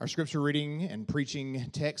Our scripture reading and preaching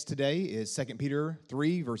text today is 2 Peter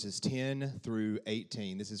 3, verses 10 through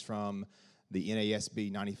 18. This is from the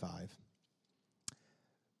NASB 95.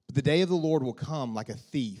 But the day of the Lord will come like a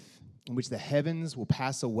thief, in which the heavens will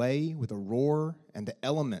pass away with a roar, and the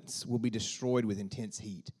elements will be destroyed with intense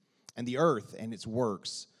heat, and the earth and its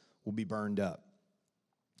works will be burned up.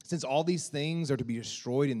 Since all these things are to be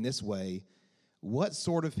destroyed in this way, what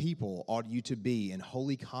sort of people ought you to be in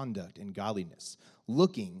holy conduct and godliness,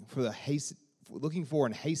 looking for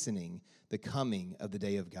and hastening the coming of the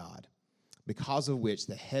day of God, because of which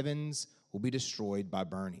the heavens will be destroyed by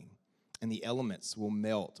burning, and the elements will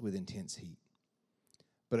melt with intense heat?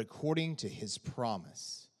 But according to his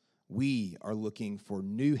promise, we are looking for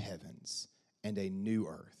new heavens and a new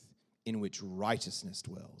earth, in which righteousness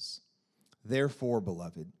dwells. Therefore,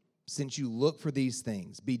 beloved, since you look for these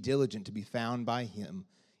things, be diligent to be found by him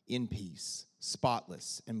in peace,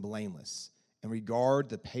 spotless and blameless, and regard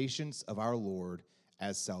the patience of our Lord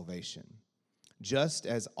as salvation. Just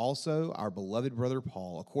as also our beloved brother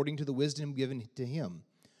Paul, according to the wisdom given to him,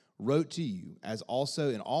 wrote to you, as also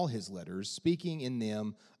in all his letters, speaking in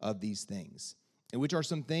them of these things, in which are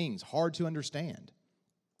some things hard to understand,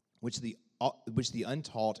 which the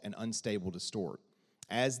untaught and unstable distort,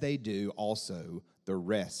 as they do also the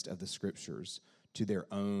rest of the Scriptures, to their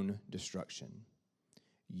own destruction.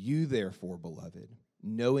 You therefore, beloved,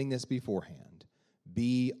 knowing this beforehand,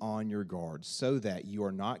 be on your guard, so that you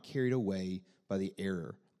are not carried away by the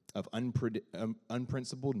error of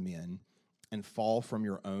unprincipled men and fall from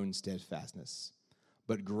your own steadfastness,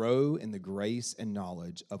 but grow in the grace and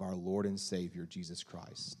knowledge of our Lord and Savior, Jesus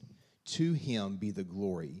Christ. To him be the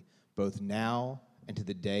glory, both now and to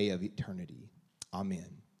the day of eternity.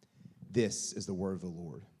 Amen. This is the word of the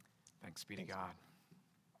Lord. Thanks be to God.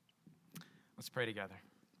 Let's pray together.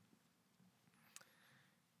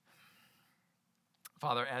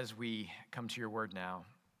 Father, as we come to your word now,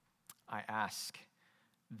 I ask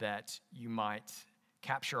that you might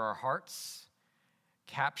capture our hearts,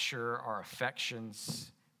 capture our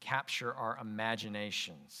affections, capture our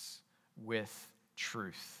imaginations with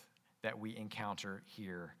truth that we encounter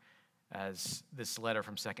here as this letter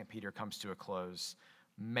from 2 Peter comes to a close.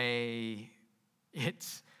 May it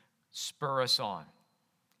spur us on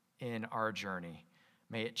in our journey.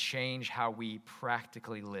 May it change how we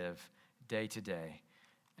practically live day to day.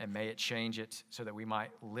 And may it change it so that we might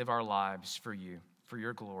live our lives for you, for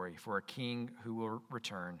your glory, for a King who will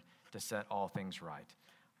return to set all things right.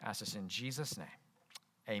 I ask this in Jesus' name.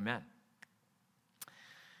 Amen.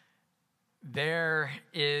 There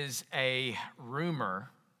is a rumor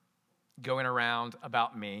going around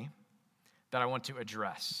about me that I want to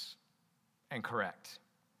address and correct.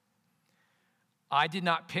 I did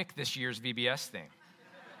not pick this year's VBS theme.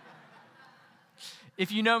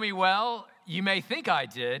 If you know me well, you may think I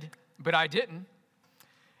did, but I didn't.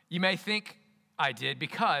 You may think I did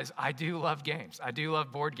because I do love games. I do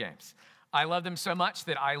love board games. I love them so much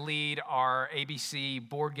that I lead our ABC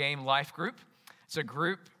Board Game Life group. It's a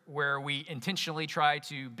group where we intentionally try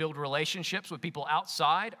to build relationships with people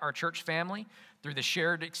outside our church family through the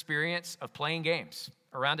shared experience of playing games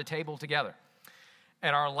around a table together.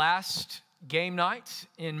 At our last game night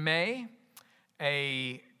in May,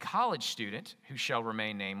 a college student, who shall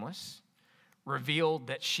remain nameless, revealed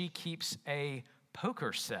that she keeps a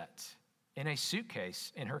poker set in a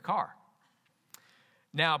suitcase in her car.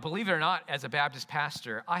 Now, believe it or not, as a Baptist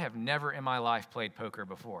pastor, I have never in my life played poker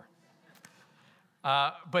before.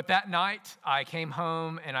 But that night, I came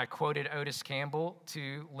home and I quoted Otis Campbell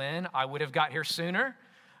to Lynn. I would have got here sooner,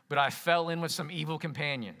 but I fell in with some evil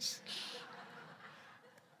companions.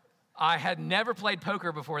 I had never played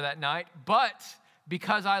poker before that night, but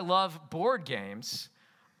because I love board games,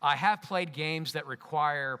 I have played games that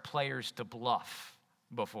require players to bluff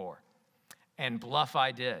before. And bluff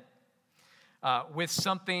I did. With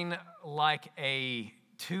something like a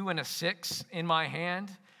 2 and a 6 in my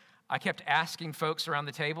hand, I kept asking folks around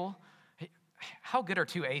the table, hey, how good are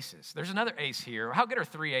 2 aces? There's another ace here. How good are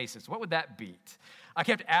 3 aces? What would that beat? I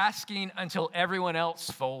kept asking until everyone else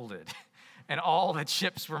folded and all the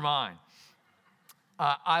chips were mine.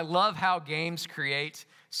 I love how games create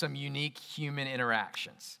some unique human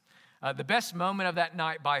interactions. The best moment of that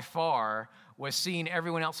night by far was seeing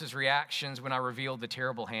everyone else's reactions when I revealed the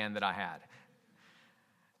terrible hand that I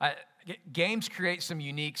had. Games create some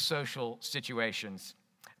unique social situations.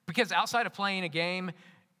 Because outside of playing a game,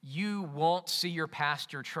 you won't see your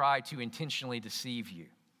pastor try to intentionally deceive you.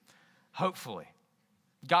 Hopefully.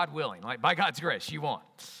 God willing, like by God's grace, you won't.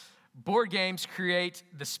 Board games create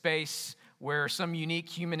the space where some unique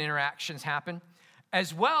human interactions happen,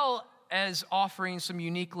 as well as offering some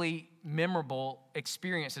uniquely memorable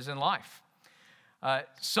experiences in life.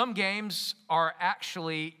 Some games are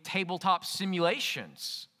actually tabletop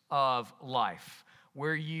simulations of life,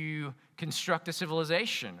 where you construct a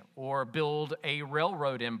civilization or build a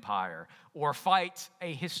railroad empire or fight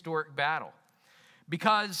a historic battle.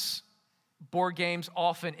 Because board games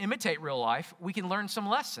often imitate real life, we can learn some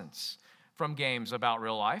lessons from games about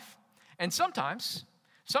real life. And sometimes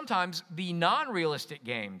the non-realistic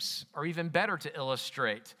games are even better to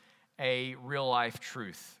illustrate a real-life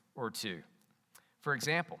truth or two. For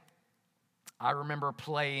example, I remember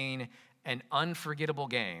playing an unforgettable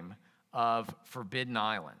game of Forbidden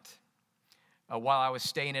Island while I was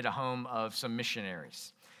staying at a home of some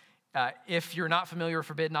missionaries. If you're not familiar with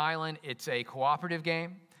Forbidden Island, it's a cooperative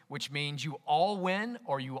game, which means you all win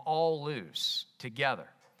or you all lose together.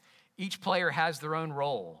 Each player has their own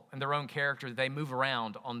role and their own character that they move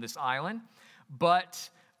around on this island, but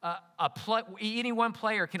any one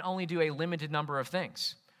player can only do a limited number of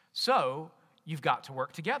things. So you've got to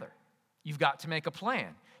work together. You've got to make a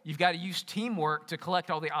plan. You've got to use teamwork to collect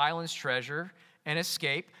all the island's treasure and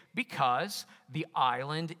escape because the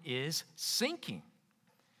island is sinking.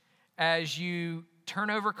 As you turn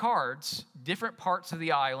over cards, different parts of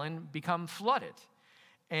the island become flooded.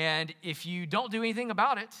 And if you don't do anything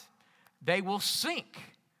about it, they will sink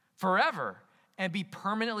forever and be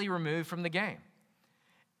permanently removed from the game.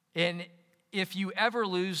 And if you ever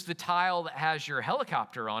lose the tile that has your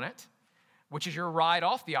helicopter on it, which is your ride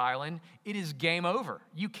off the island, it is game over.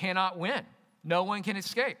 You cannot win. No one can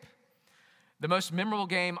escape. The most memorable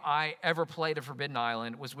game I ever played at Forbidden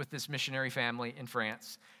Island was with this missionary family in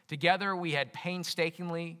France. Together, we had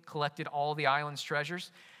painstakingly collected all the island's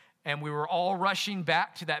treasures, and we were all rushing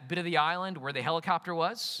back to that bit of the island where the helicopter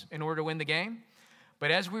was in order to win the game.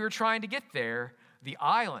 But as we were trying to get there, the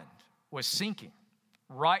island was sinking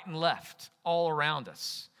right and left all around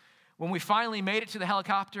us. When we finally made it to the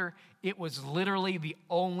helicopter, it was literally the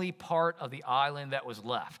only part of the island that was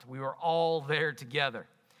left. We were all there together.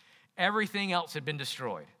 Everything else had been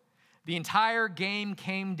destroyed. The entire game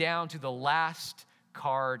came down to the last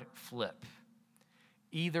card flip.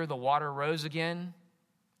 Either the water rose again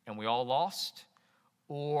and we all lost,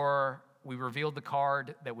 or we revealed the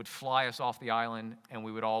card that would fly us off the island and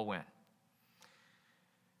we would all win.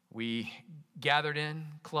 We gathered in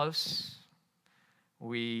close.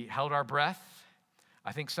 We held our breath.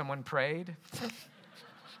 I think someone prayed.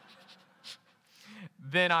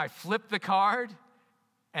 Then I flipped the card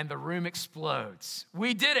and the room explodes.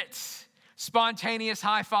 We did it. Spontaneous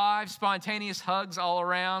high fives, spontaneous hugs all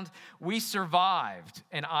around. We survived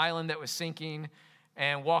an island that was sinking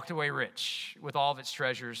and walked away rich with all of its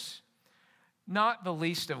treasures, not the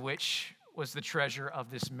least of which was the treasure of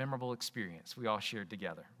this memorable experience we all shared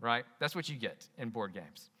together, right? That's what you get in board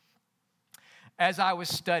games. As I was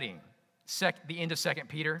studying the end of 2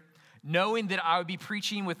 Peter, knowing that I would be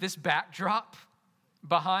preaching with this backdrop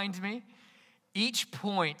behind me, each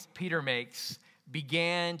point Peter makes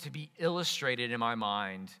began to be illustrated in my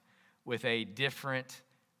mind with a different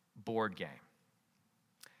board game.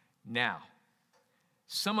 Now,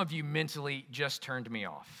 some of you mentally just turned me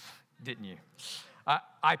off, didn't you?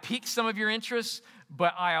 I piqued some of your interest,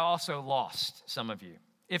 but I also lost some of you.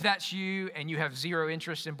 If that's you and you have zero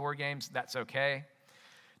interest in board games, that's okay.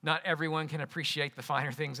 Not everyone can appreciate the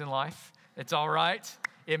finer things in life. It's all right.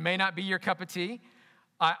 It may not be your cup of tea.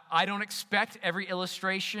 I don't expect every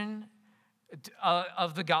illustration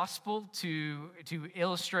of the gospel to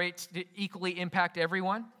illustrate, to equally impact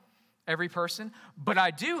everyone, every person. But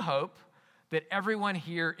I do hope that everyone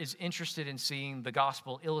here is interested in seeing the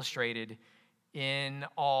gospel illustrated in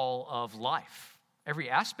all of life, every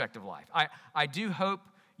aspect of life. I do hope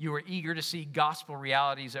you are eager to see gospel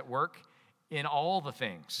realities at work in all the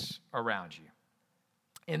things around you.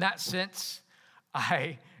 In that sense,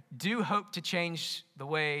 I do hope to change the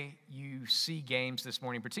way you see games this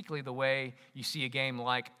morning, particularly the way you see a game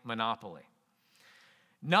like Monopoly.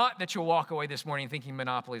 Not that you'll walk away this morning thinking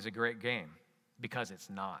Monopoly is a great game, because it's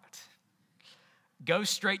not. Go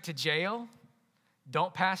straight to jail.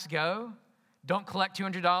 Don't pass go. Don't collect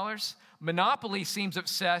 $200. Monopoly seems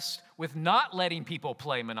obsessed with not letting people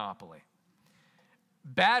play Monopoly.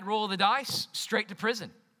 Bad roll of the dice, straight to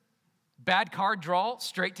prison. Bad card draw,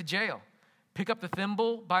 straight to jail. Pick up the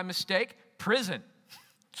thimble by mistake, prison.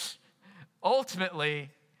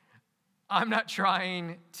 Ultimately, I'm not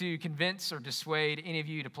trying to convince or dissuade any of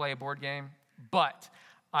you to play a board game, but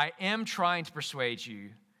I am trying to persuade you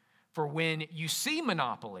for when you see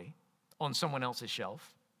Monopoly on someone else's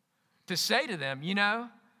shelf, to say to them, you know,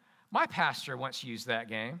 my pastor once used that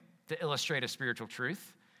game to illustrate a spiritual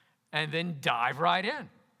truth, and then dive right in.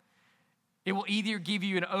 It will either give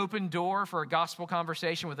you an open door for a gospel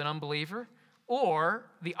conversation with an unbeliever or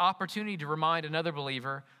the opportunity to remind another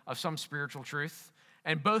believer of some spiritual truth.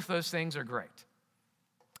 And both those things are great.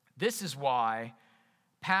 This is why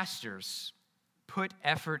pastors put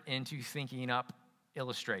effort into thinking up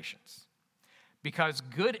illustrations. Because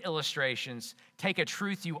good illustrations take a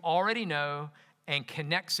truth you already know and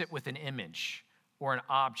connects it with an image or an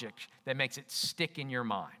object that makes it stick in your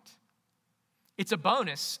mind. It's a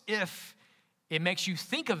bonus if it makes you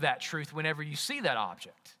think of that truth whenever you see that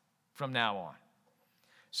object from now on.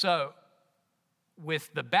 So, with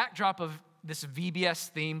the backdrop of this VBS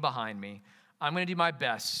theme behind me, I'm going to do my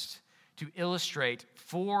best to illustrate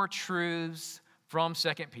 4 truths from 2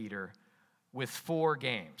 Peter with 4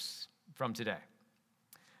 games from today.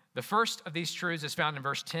 The first of these truths is found in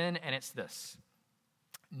verse 10, and it's this: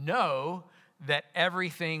 know that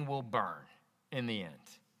everything will burn in the end.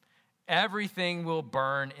 Everything will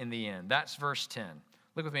burn in the end. That's verse 10.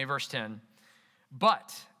 Look with me, verse 10.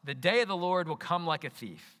 But the day of the Lord will come like a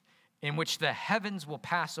thief, in which the heavens will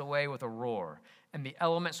pass away with a roar, and the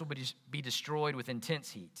elements will be destroyed with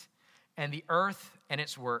intense heat, and the earth and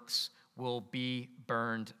its works will be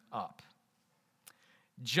burned up.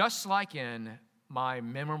 Just like in my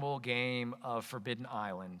memorable game of Forbidden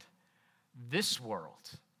Island, this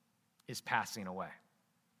world is passing away.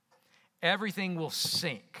 Everything will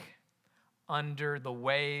sink under the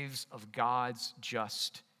waves of God's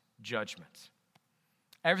just judgment.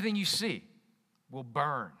 Everything you see will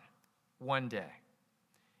burn one day.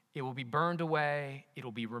 It will be burned away. It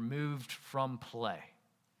will be removed from play.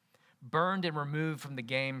 Burned and removed from the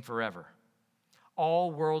game forever.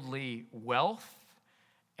 All worldly wealth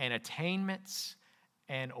and attainments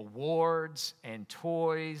and awards and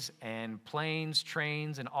toys and planes,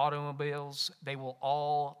 trains, and automobiles, they will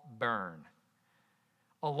all burn,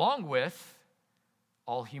 along with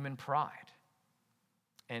all human pride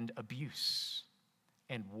and abuse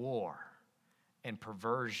and war and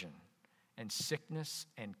perversion and sickness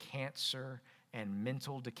and cancer and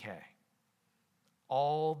mental decay.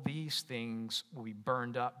 All these things will be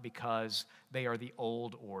burned up because they are the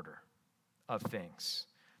old order of things.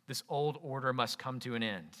 This old order must come to an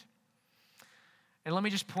end. And let me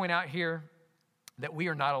just point out here that we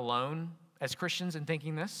are not alone as Christians in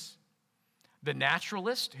thinking this. The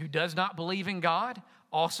naturalist who does not believe in God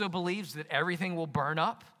also believes that everything will burn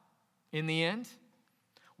up in the end.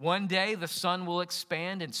 One day the sun will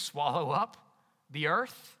expand and swallow up the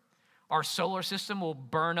earth. Our solar system will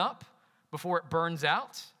burn up before it burns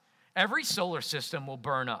out. Every solar system will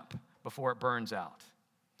burn up before it burns out.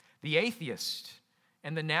 The atheist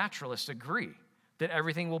and the naturalist agree that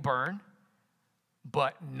everything will burn,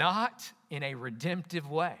 but not in a redemptive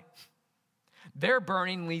way. Their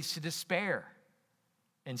burning leads to despair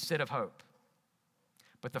instead of hope.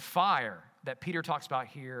 But the fire that Peter talks about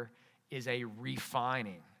here is a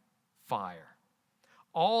refining fire.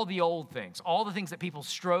 All the old things, all the things that people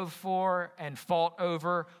strove for and fought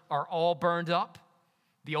over are all burned up.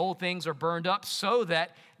 The old things are burned up so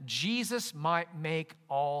that Jesus might make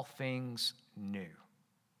all things new.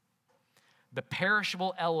 The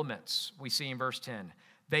perishable elements we see in verse 10,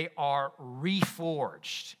 they are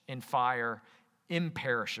reforged in fire,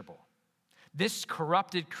 imperishable. This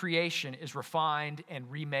corrupted creation is refined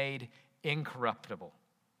and remade incorruptible.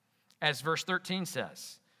 As verse 13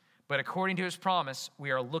 says, but according to his promise,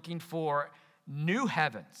 we are looking for new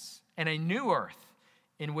heavens and a new earth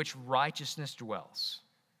in which righteousness dwells.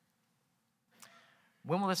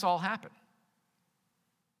 When will this all happen?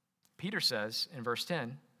 Peter says in verse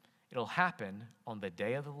 10, it'll happen on the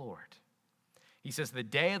day of the Lord. He says the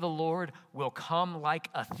day of the Lord will come like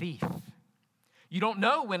a thief. You don't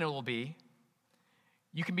know when it will be.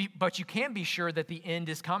 But you can be sure that the end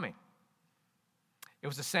is coming. It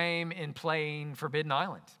was the same in playing Forbidden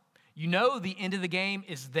Island. You know the end of the game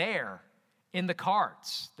is there in the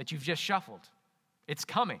cards that you've just shuffled. It's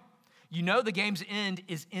coming. You know the game's end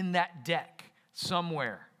is in that deck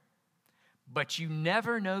somewhere. But you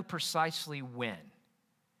never know precisely when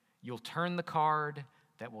you'll turn the card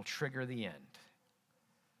that will trigger the end.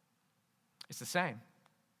 It's the same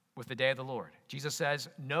with the day of the Lord. Jesus says,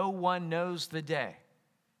 no one knows the day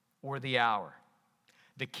or the hour.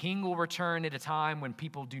 The king will return at a time when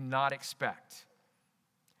people do not expect.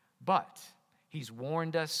 But he's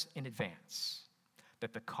warned us in advance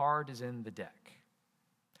that the card is in the deck.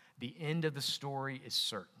 The end of the story is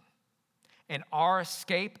certain. And our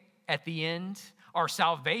escape at the end, our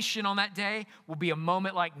salvation on that day, will be a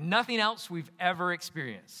moment like nothing else we've ever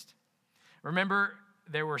experienced. Remember,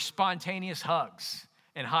 there were spontaneous hugs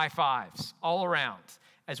and high fives all around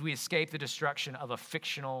as we escape the destruction of a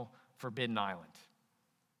fictional Forbidden Island.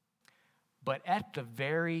 But at the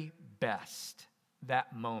very best,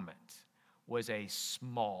 that moment was a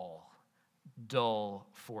small, dull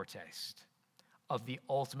foretaste of the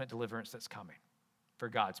ultimate deliverance that's coming for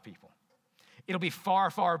God's people. It'll be far,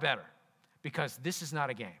 far better because this is not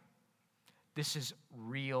a game. This is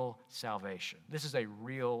real salvation. This is a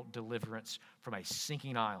real deliverance from a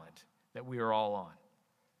sinking island that we are all on.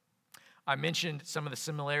 I mentioned some of the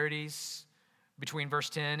similarities between verse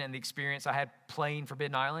 10 and the experience I had playing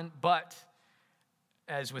Forbidden Island, but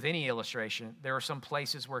as with any illustration, there are some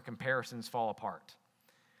places where comparisons fall apart.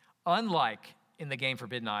 Unlike in the game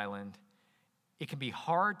Forbidden Island, it can be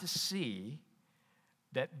hard to see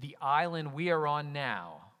that the island we are on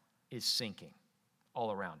now is sinking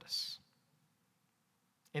all around us.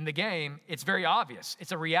 In the game, it's very obvious.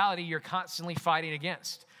 It's a reality you're constantly fighting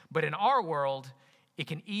against. But in our world, it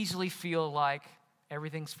can easily feel like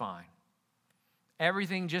everything's fine.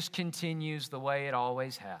 Everything just continues the way it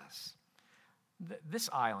always has. This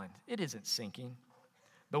island, it isn't sinking.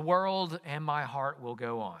 The world and my heart will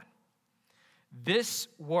go on. This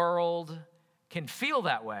world can feel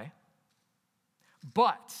that way,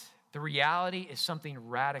 but the reality is something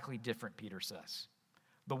radically different, Peter says.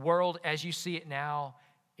 The world, as you see it now,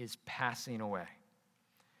 is passing away.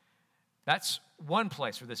 That's one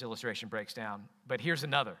place where this illustration breaks down, but here's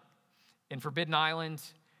another. In Forbidden Island,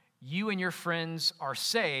 you and your friends are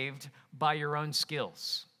saved by your own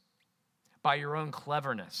skills, by your own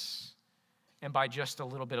cleverness, and by just a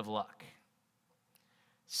little bit of luck.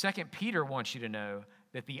 2 Peter wants you to know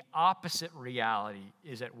that the opposite reality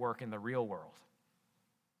is at work in the real world.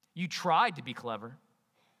 You tried to be clever.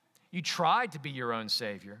 You tried to be your own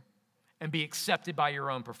savior and be accepted by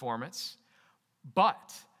your own performance,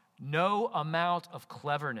 but no amount of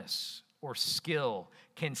cleverness or skill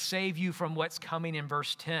can save you from what's coming in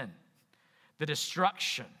verse 10. The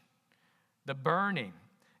destruction, the burning.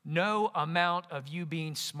 No amount of you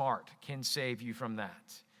being smart can save you from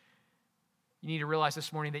that. You need to realize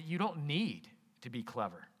this morning that you don't need to be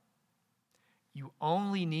clever. You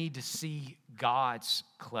only need to see God's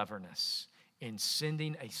cleverness in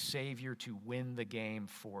sending a Savior to win the game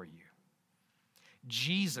for you.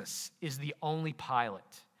 Jesus is the only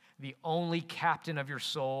pilot, the only captain of your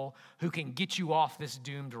soul who can get you off this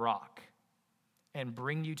doomed rock and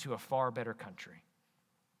bring you to a far better country.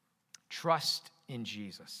 Trust in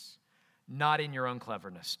Jesus, not in your own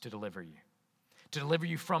cleverness to deliver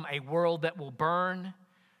you from a world that will burn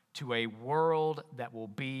to a world that will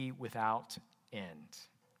be without end.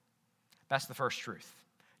 That's the first truth.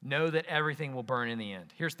 Know that everything will burn in the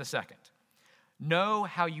end. Here's the second. Know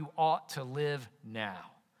how you ought to live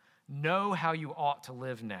now. Know how you ought to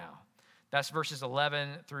live now. That's verses 11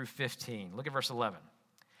 through 15. Look at verse 11.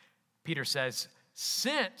 Peter says,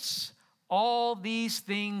 since all these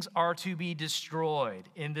things are to be destroyed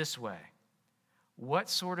in this way, what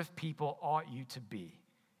sort of people ought you to be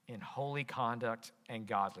in holy conduct and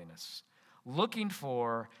godliness, looking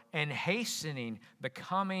for and hastening the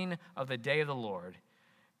coming of the day of the Lord,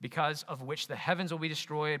 because of which the heavens will be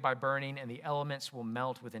destroyed by burning and the elements will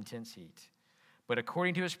melt with intense heat. But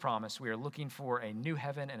according to his promise, we are looking for a new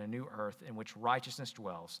heaven and a new earth in which righteousness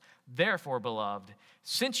dwells. Therefore, beloved,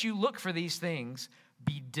 since you look for these things,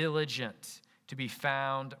 be diligent to be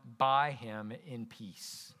found by him in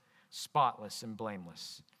peace, spotless and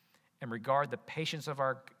blameless, and regard the patience of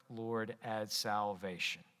our Lord as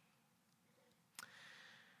salvation.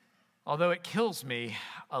 Although it kills me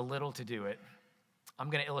a little to do it, I'm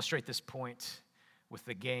going to illustrate this point with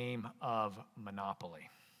the game of Monopoly.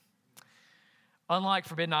 Unlike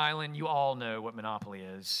Forbidden Island, you all know what Monopoly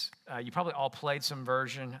is. You probably all played some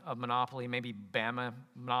version of Monopoly, maybe Bama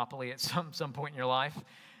Monopoly at some point in your life.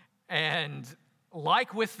 And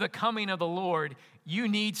like with the coming of the Lord, you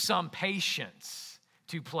need some patience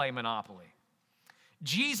to play Monopoly.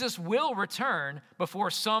 Jesus will return before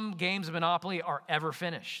some games of Monopoly are ever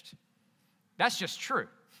finished. That's just true.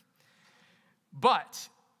 But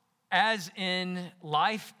as in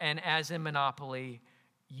life and as in Monopoly,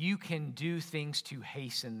 you can do things to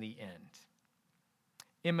hasten the end.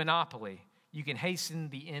 In Monopoly, you can hasten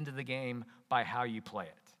the end of the game by how you play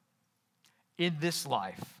it. In this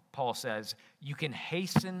life, Paul says, you can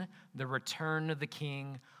hasten the return of the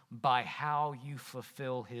king by how you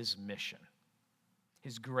fulfill his mission,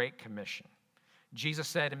 his great commission. Jesus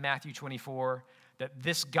said in Matthew 24 that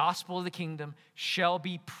this gospel of the kingdom shall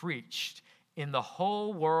be preached in the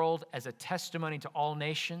whole world as a testimony to all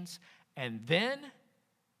nations, and then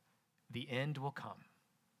the end will come.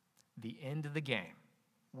 The end of the game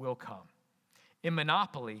will come. In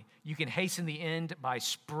Monopoly, you can hasten the end by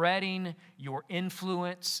spreading your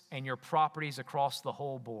influence and your properties across the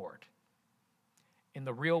whole board. In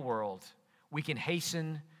the real world, we can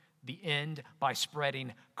hasten the end by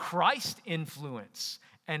spreading Christ influence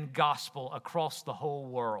and gospel across the whole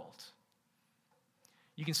world.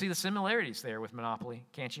 You can see the similarities there with Monopoly,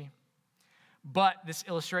 can't you? But this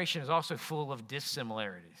illustration is also full of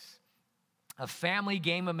dissimilarities. A family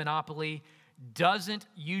game of Monopoly doesn't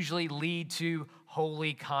usually lead to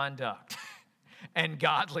holy conduct and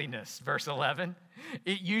godliness, verse 11.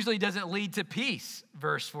 It usually doesn't lead to peace,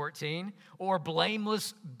 verse 14, or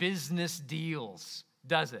blameless business deals,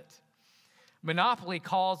 does it? Monopoly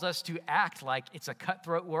calls us to act like it's a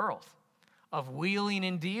cutthroat world of wheeling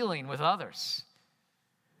and dealing with others.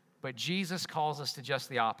 But Jesus calls us to just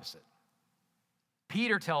the opposite.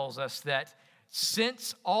 Peter tells us that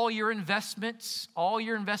since all your investment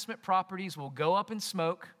properties will go up in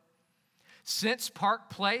smoke, since Park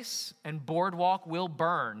Place and Boardwalk will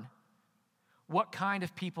burn, what kind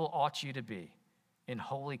of people ought you to be in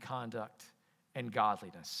holy conduct and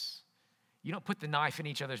godliness? You don't put the knife in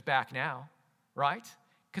each other's back now, right?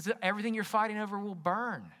 Because everything you're fighting over will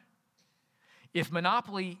burn. If the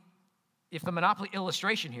Monopoly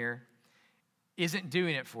illustration here isn't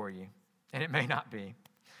doing it for you, and it may not be,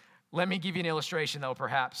 let me give you an illustration that will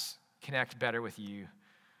perhaps connect better with you,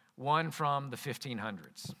 one from the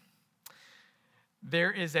 1500s. There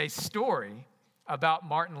is a story about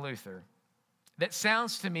Martin Luther that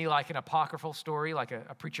sounds to me like an apocryphal story, like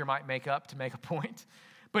a preacher might make up to make a point,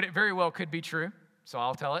 but it very well could be true, so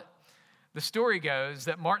I'll tell it. The story goes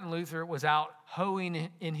that Martin Luther was out hoeing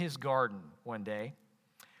in his garden one day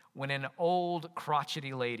when an old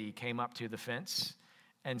crotchety lady came up to the fence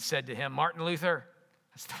and said to him, Martin Luther,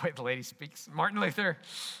 that's the way the lady speaks, Martin Luther,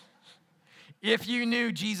 if you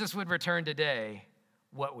knew Jesus would return today,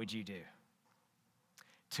 what would you do?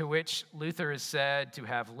 To which Luther is said to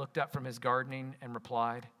have looked up from his gardening and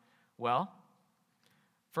replied, well,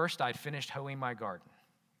 first I'd finished hoeing my garden.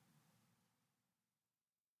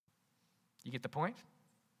 You get the point?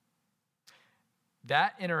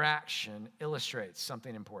 That interaction illustrates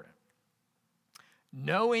something important.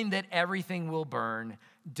 Knowing that everything will burn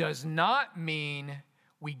does not mean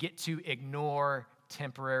we get to ignore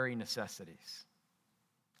temporary necessities,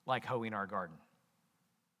 like hoeing our garden.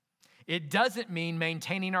 It doesn't mean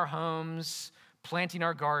maintaining our homes, planting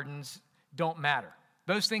our gardens don't matter.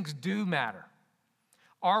 Those things do matter.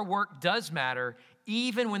 Our work does matter,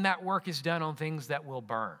 even when that work is done on things that will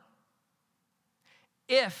burn.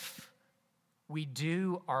 If we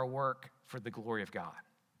do our work for the glory of God.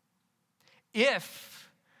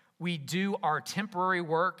 If we do our temporary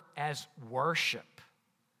work as worship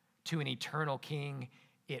to an eternal King,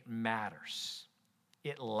 it matters.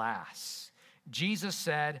 It lasts. Jesus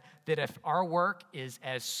said that if our work is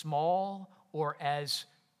as small or as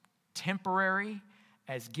temporary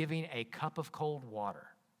as giving a cup of cold water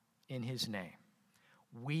in his name,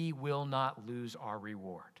 we will not lose our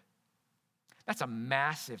reward. That's a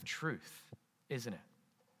massive truth, isn't it?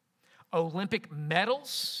 Olympic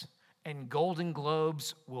medals and Golden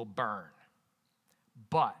Globes will burn,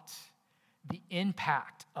 but the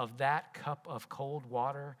impact of that cup of cold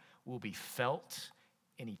water will be felt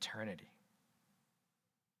in eternity.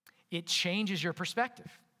 It changes your perspective.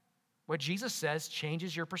 What Jesus says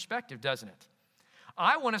changes your perspective, doesn't it?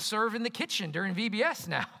 I want to serve in the kitchen during VBS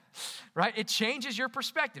now, right? It changes your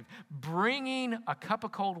perspective. Bringing a cup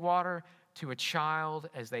of cold water to a child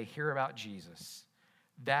as they hear about Jesus,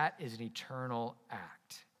 that is an eternal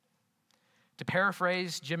act. To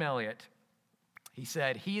paraphrase Jim Elliot, he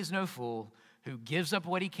said, "He is no fool who gives up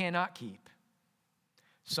what he cannot keep,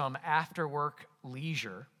 some after-work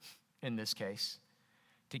leisure, in this case,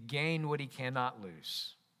 to gain what he cannot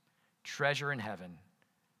lose, treasure in heaven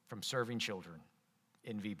from serving children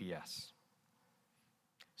in VBS."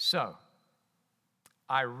 So,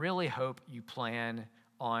 I really hope you plan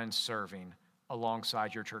on serving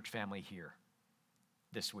alongside your church family here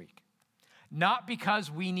this week. Not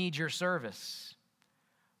because we need your service,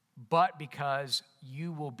 but because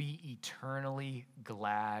you will be eternally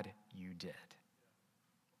glad you did.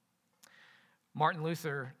 Martin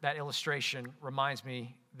Luther, that illustration reminds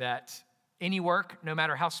me that any work, no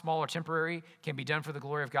matter how small or temporary, can be done for the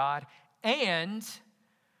glory of God, and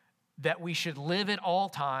that we should live at all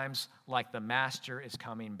times like the Master is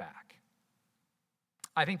coming back.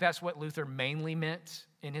 I think that's what Luther mainly meant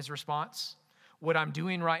in his response. What I'm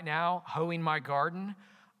doing right now, hoeing my garden,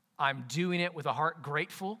 I'm doing it with a heart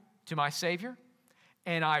grateful to my Savior,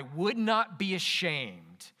 and I would not be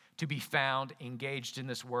ashamed to be found engaged in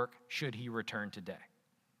this work should he return today.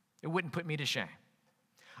 It wouldn't put me to shame.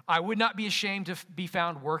 I would not be ashamed to be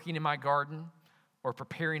found working in my garden or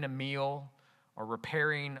preparing a meal or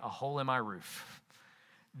repairing a hole in my roof.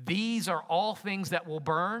 These are all things that will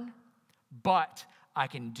burn, but I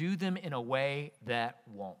can do them in a way that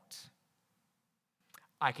won't.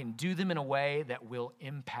 I can do them in a way that will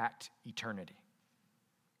impact eternity.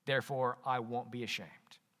 Therefore, I won't be ashamed.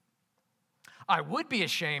 I would be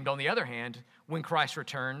ashamed, on the other hand, when Christ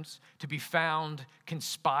returns, to be found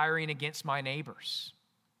conspiring against my neighbors,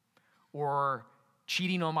 or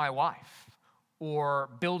cheating on my wife, or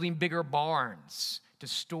building bigger barns to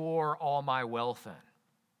store all my wealth in.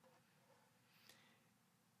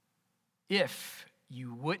 If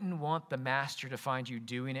you wouldn't want the master to find you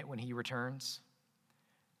doing it when he returns,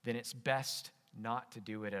 then it's best not to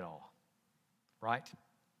do it at all, right?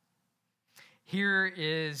 Here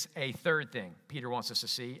is a third thing Peter wants us to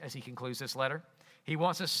see as he concludes this letter. He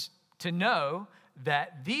wants us to know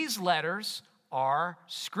that these letters are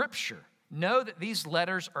Scripture. Know that these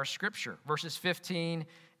letters are Scripture. Verses 15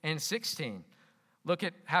 and 16. Look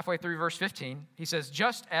at halfway through verse 15. He says,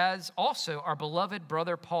 just as also our beloved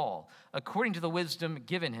brother Paul, according to the wisdom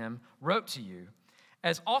given him, wrote to you,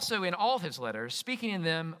 as also in all his letters, speaking in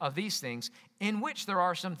them of these things, in which there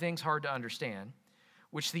are some things hard to understand,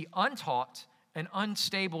 which the untaught and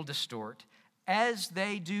unstable distort, as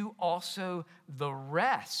they do also the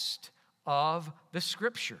rest of the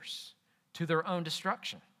Scriptures, to their own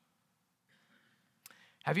destruction.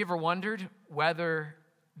 Have you ever wondered whether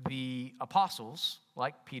the apostles,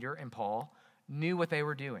 like Peter and Paul, knew what they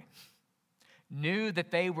were doing? Knew that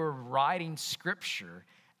they were writing Scripture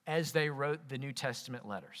as they wrote the New Testament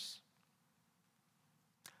letters?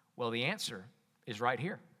 Well, the answer is right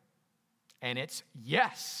here. And it's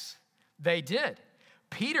yes, they did.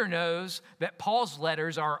 Peter knows that Paul's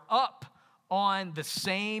letters are up on the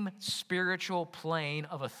same spiritual plane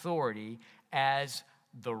of authority as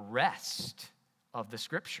the rest of the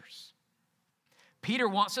Scriptures. Peter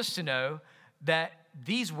wants us to know that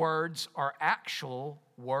these words are actual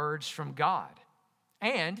words from God.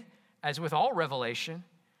 And, as with all revelation,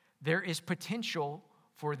 there is potential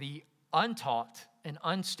for the untaught and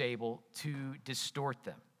unstable to distort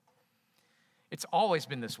them. It's always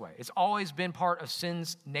been this way. It's always been part of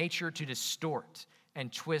sin's nature to distort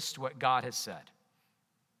and twist what God has said.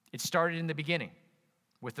 It started in the beginning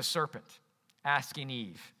with the serpent asking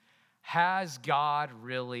Eve, has God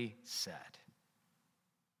really said?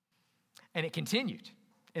 And it continued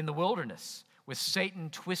in the wilderness with Satan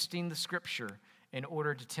twisting the Scripture in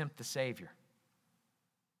order to tempt the Savior.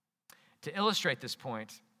 To illustrate this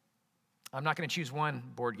point, I'm not going to choose one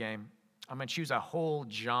board game. I'm going to choose a whole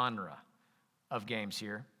genre of games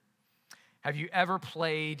here. Have you ever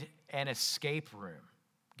played an escape room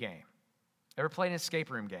game? Ever played an escape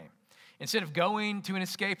room game? Instead of going to an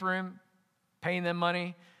escape room, paying them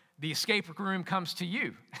money, the escape room comes to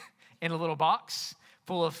you in a little box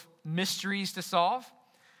full of mysteries to solve.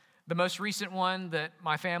 The most recent one that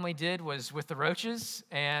my family did was with the Roaches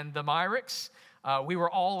and the Myricks. We were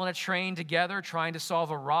all on a train together trying to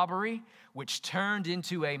solve a robbery, which turned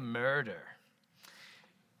into a murder.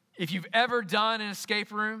 If you've ever done an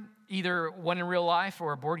escape room, either one in real life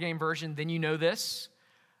or a board game version, then you know this,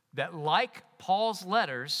 that like Paul's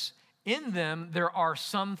letters, in them there are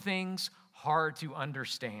some things hard to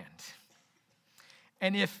understand.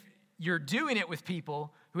 And if you're doing it with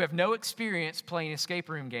people who have no experience playing escape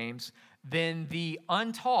room games, then the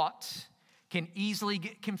untaught can easily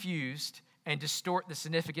get confused and distort the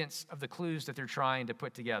significance of the clues that they're trying to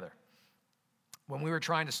put together. When we were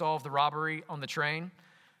trying to solve the robbery on the train,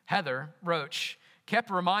 Heather Roach kept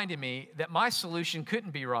reminding me that my solution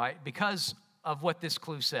couldn't be right because of what this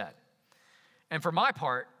clue said. And for my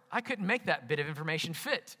part, I couldn't make that bit of information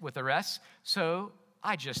fit with the rest, so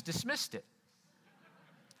I just dismissed it.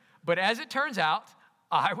 But as it turns out,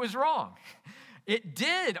 I was wrong. It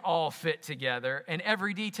did all fit together, and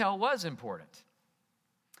every detail was important.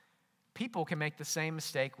 People can make the same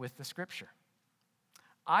mistake with the Scripture.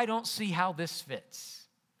 I don't see how this fits,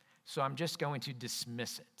 so I'm just going to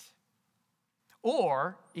dismiss it.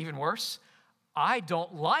 Or, even worse, I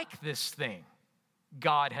don't like this thing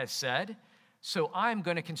God has said, so I'm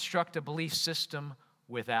going to construct a belief system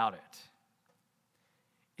without it.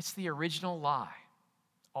 It's the original lie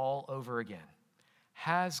all over again.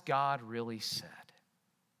 Has God really said?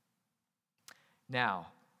 Now,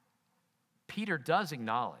 Peter does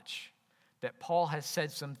acknowledge that Paul has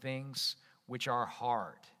said some things which are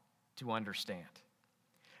hard to understand.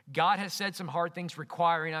 God has said some hard things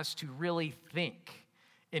requiring us to really think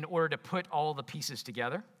in order to put all the pieces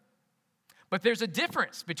together. But there's a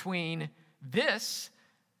difference between this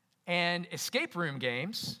and escape room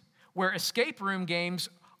games, where escape room games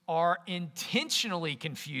are intentionally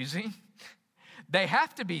confusing. They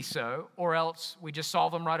have to be so, or else we just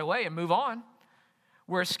solve them right away and move on.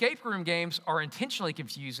 Where escape room games are intentionally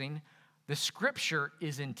confusing The Scripture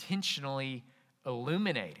is intentionally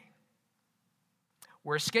illuminating.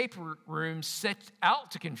 Where escape rooms set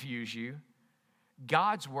out to confuse you,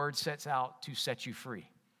 God's word sets out to set you free.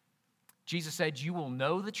 Jesus said, "You will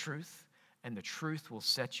know the truth, and the truth will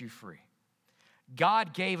set you free."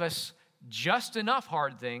 God gave us just enough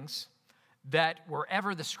hard things that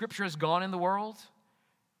wherever the Scripture has gone in the world,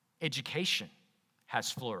 education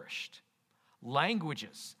has flourished.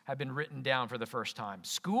 Languages have been written down for the first time.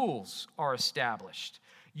 Schools are established.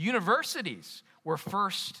 Universities were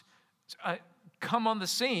first come on the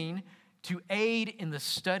scene to aid in the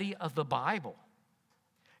study of the Bible.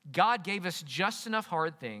 God gave us just enough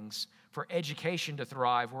hard things for education to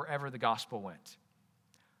thrive wherever the gospel went.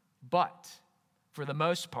 But for the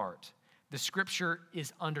most part, the Scripture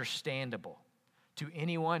is understandable to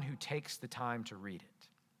anyone who takes the time to read it.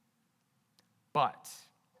 But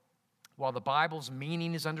while the Bible's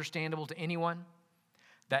meaning is understandable to anyone,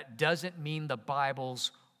 that doesn't mean the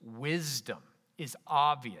Bible's wisdom is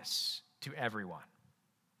obvious to everyone.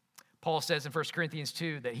 Paul says in 1 Corinthians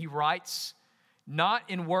 2 that he writes not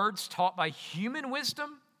in words taught by human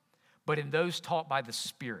wisdom, but in those taught by the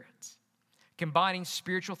Spirit, combining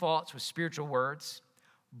spiritual thoughts with spiritual words.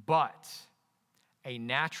 But a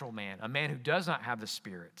natural man, a man who does not have the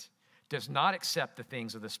Spirit, does not accept the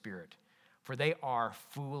things of the Spirit, for they are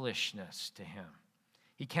foolishness to him.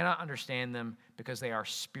 He cannot understand them because they are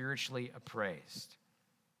spiritually appraised.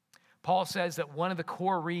 Paul says that one of the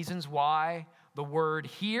core reasons why the word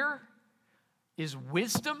here is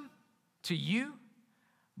wisdom to you,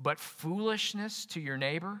 but foolishness to your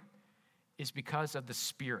neighbor, is because of the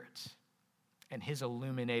Spirit and his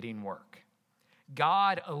illuminating work.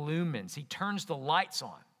 God illumines, he turns the lights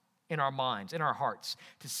on in our minds, in our hearts,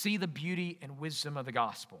 to see the beauty and wisdom of the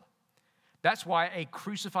gospel. That's why a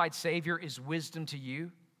crucified Savior is wisdom to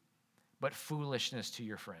you, but foolishness to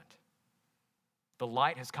your friend. The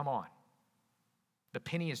light has come on. The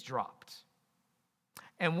penny is dropped.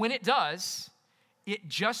 And when it does, it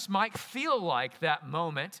just might feel like that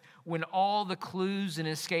moment when all the clues in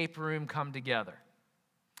an escape room come together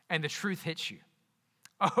and the truth hits you.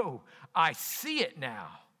 Oh, I see it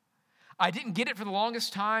now. I didn't get it for the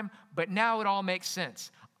longest time, but now it all makes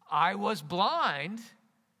sense. I was blind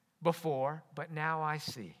before, but now I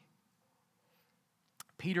see.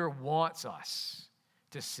 Peter wants us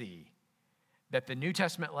to see that the New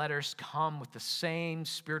Testament letters come with the same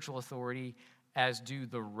spiritual authority as do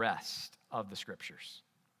the rest of the Scriptures.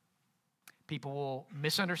 People will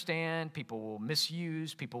misunderstand, people will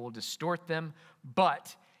misuse, people will distort them,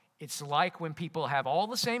 but it's like when people have all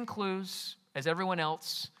the same clues as everyone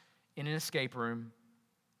else in an escape room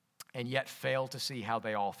and yet fail to see how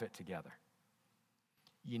they all fit together.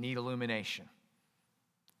 You need illumination.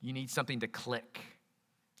 You need something to click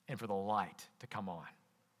and for the light to come on.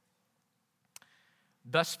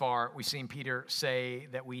 Thus far, we've seen Peter say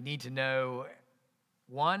that we need to know,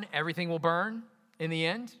 one, everything will burn in the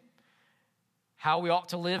end, how we ought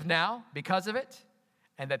to live now because of it,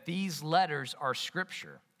 and that these letters are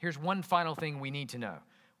Scripture. Here's one final thing we need to know.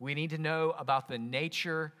 We need to know about the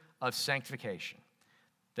nature of sanctification.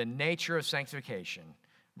 The nature of sanctification,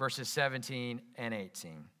 verses 17 and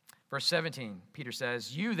 18. Verse 17, Peter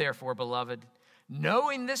says, "You therefore, beloved,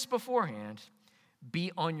 knowing this beforehand,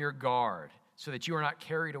 be on your guard, so that you are not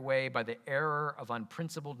carried away by the error of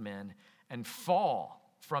unprincipled men and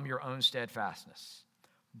fall from your own steadfastness,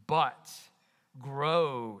 but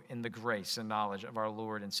grow in the grace and knowledge of our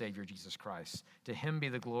Lord and Savior Jesus Christ. To him be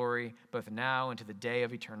the glory both now and to the day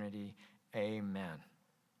of eternity. Amen."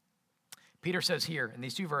 Peter says here in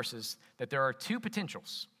these two verses that there are two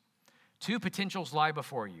potentials. Two potentials lie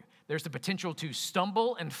before you. There's the potential to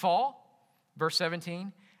stumble and fall, verse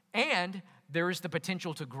 17, and there is the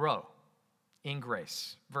potential to grow in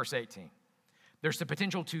grace, verse 18. There's the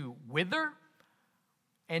potential to wither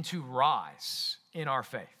and to rise in our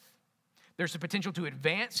faith. There's the potential to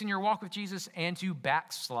advance in your walk with Jesus and to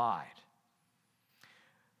backslide.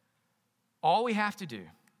 All we have to do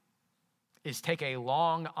is take a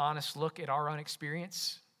long, honest look at our own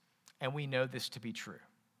experience, and we know this to be true,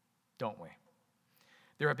 don't we?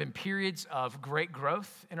 There have been periods of great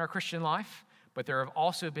growth in our Christian life, but there have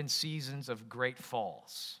also been seasons of great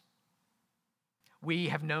falls. We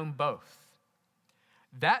have known both.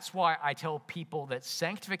 That's why I tell people that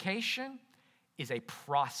sanctification is a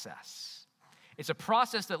process. It's a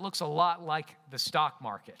process that looks a lot like the stock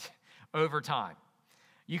market over time.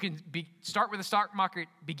 You can start where the stock market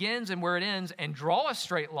begins and where it ends and draw a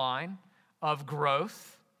straight line of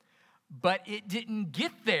growth, but it didn't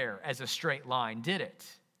get there as a straight line, did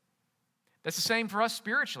it? That's the same for us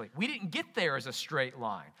spiritually. We didn't get there as a straight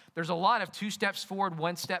line. There's a lot of 2 steps forward,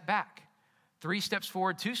 1 step back. 3 steps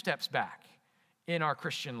forward, 2 steps back in our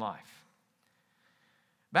Christian life.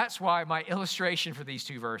 That's why my illustration for these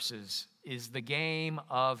 2 verses is the game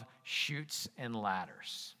of chutes and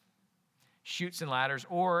ladders. Chutes and ladders,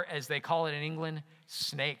 or as they call it in England,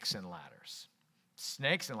 snakes and ladders.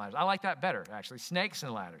 Snakes and ladders. I like that better, actually. Snakes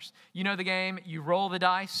and ladders. You know the game? You roll the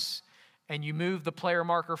dice and you move the player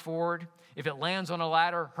marker forward. If it lands on a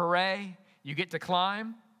ladder, hooray, you get to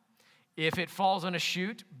climb. If it falls on a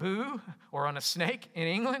chute, boo, or on a snake in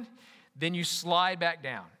England, then you slide back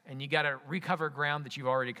down and you got to recover ground that you've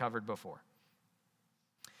already covered before.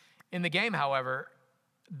 In the game, however,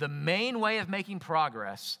 the main way of making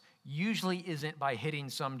progress usually isn't by hitting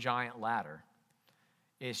some giant ladder.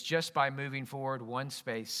 It's just by moving forward 1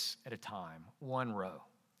 space at a time, 1 row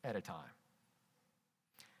at a time.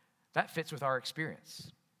 That fits with our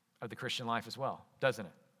experience of the Christian life as well, doesn't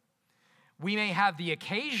it? We may have the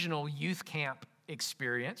occasional youth camp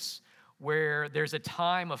experience where there's a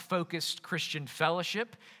time of focused Christian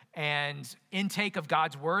fellowship and intake of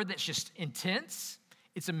God's word that's just intense.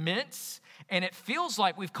 It's immense, and it feels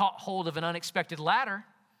like we've caught hold of an unexpected ladder.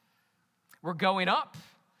 We're going up.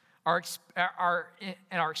 Our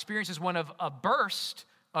experience is one of a burst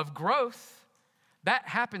of growth. That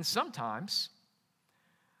happens sometimes.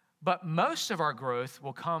 But most of our growth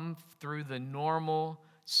will come through the normal,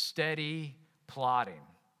 steady plodding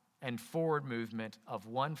and forward movement of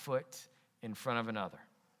 1 foot in front of another.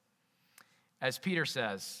 As Peter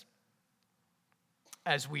says,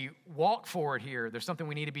 as we walk forward here, there's something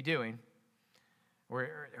we need to be doing.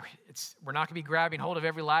 We're not going to be grabbing hold of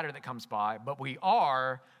every ladder that comes by, but we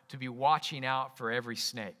are to be watching out for every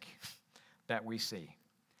snake that we see.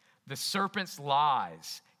 The serpent's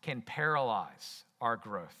lies can paralyze our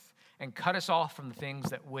growth and cut us off from the things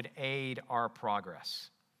that would aid our progress.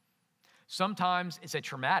 Sometimes it's a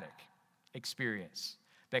traumatic experience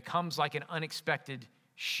that comes like an unexpected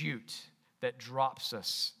chute that drops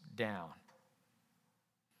us down.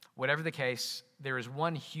 Whatever the case, there is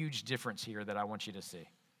one huge difference here that I want you to see.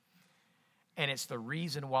 And it's the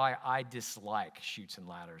reason why I dislike chutes and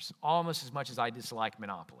ladders almost as much as I dislike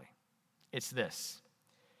Monopoly. It's this.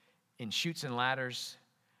 In chutes and ladders,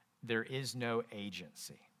 there is no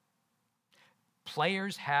agency.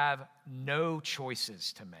 Players have no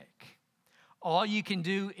choices to make. All you can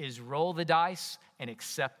do is roll the dice and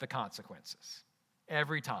accept the consequences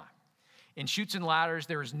every time. In chutes and ladders,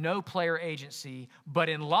 there is no player agency, but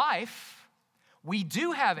in life, we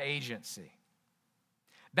do have agency.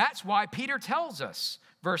 That's why Peter tells us,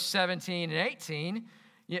 verse 17 and 18,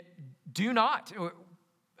 do not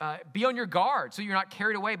be on your guard so you're not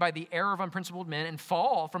carried away by the error of unprincipled men and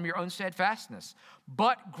fall from your own steadfastness,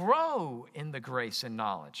 but grow in the grace and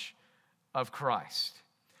knowledge of Christ.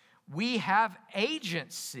 We have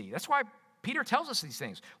agency. That's why Peter tells us these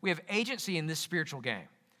things. We have agency in this spiritual game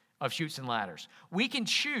of chutes and ladders. We can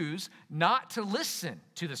choose not to listen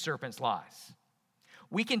to the serpent's lies.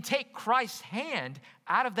 We can take Christ's hand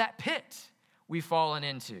out of that pit we've fallen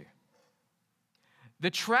into.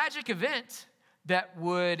 The tragic event that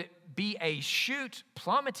would be a chute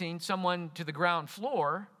plummeting someone to the ground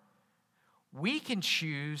floor, we can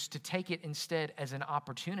choose to take it instead as an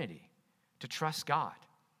opportunity to trust God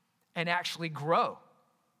and actually grow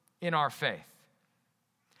in our faith.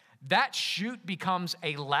 That chute becomes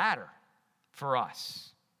a ladder for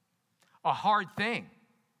us, a hard thing,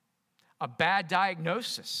 a bad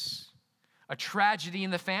diagnosis, a tragedy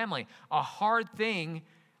in the family. A hard thing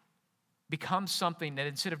becomes something that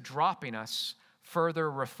instead of dropping us, further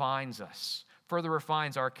refines us, further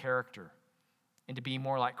refines our character into being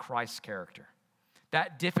more like Christ's character.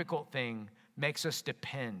 That difficult thing makes us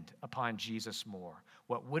depend upon Jesus more.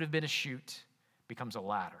 What would have been a chute becomes a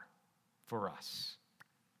ladder for us.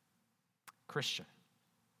 Christian,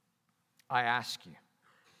 I ask you,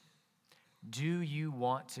 do you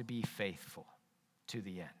want to be faithful to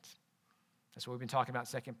the end? That's what we've been talking about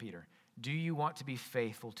 2 Peter. Do you want to be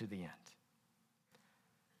faithful to the end?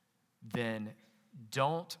 Then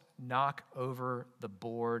don't knock over the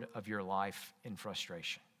board of your life in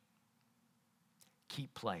frustration.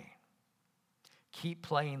 Keep playing. Keep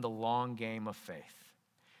playing the long game of faith.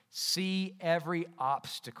 See every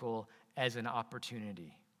obstacle as an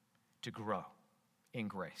opportunity to grow in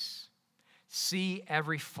grace. See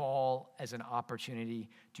every fall as an opportunity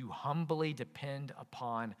to humbly depend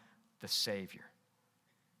upon the Savior.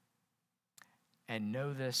 And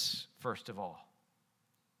know this, first of all,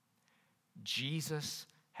 Jesus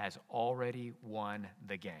has already won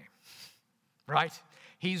the game, right?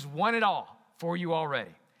 He's won it all for you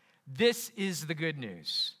already. This is the good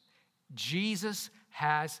news. Jesus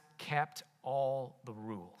has kept all the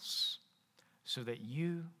rules so that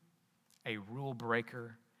you a rule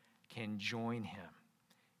breaker, can join him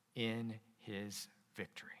in his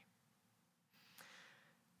victory.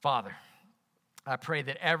 Father, I pray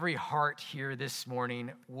that every heart here this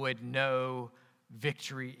morning would know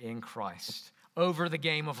victory in Christ over the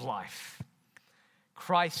game of life.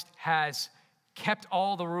 Christ has kept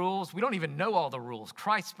all the rules. We don't even know all the rules.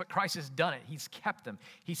 But Christ has done it. He's kept them.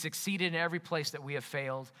 He succeeded in every place that we have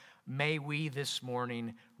failed. May we this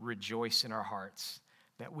morning rejoice in our hearts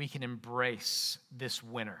that we can embrace this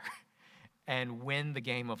winner and win the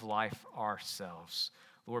game of life ourselves.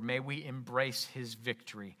 Lord, may we embrace his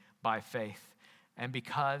victory by faith. And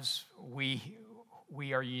because we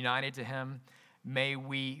are united to him, may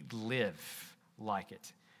we live like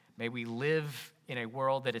it. May we live in a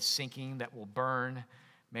world that is sinking, that will burn.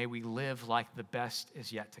 May we live like the best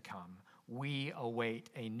is yet to come. We await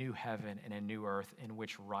a new heaven and a new earth in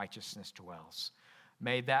which righteousness dwells.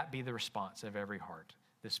 May that be the response of every heart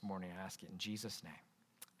this morning. I ask it in Jesus' name.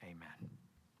 Amen.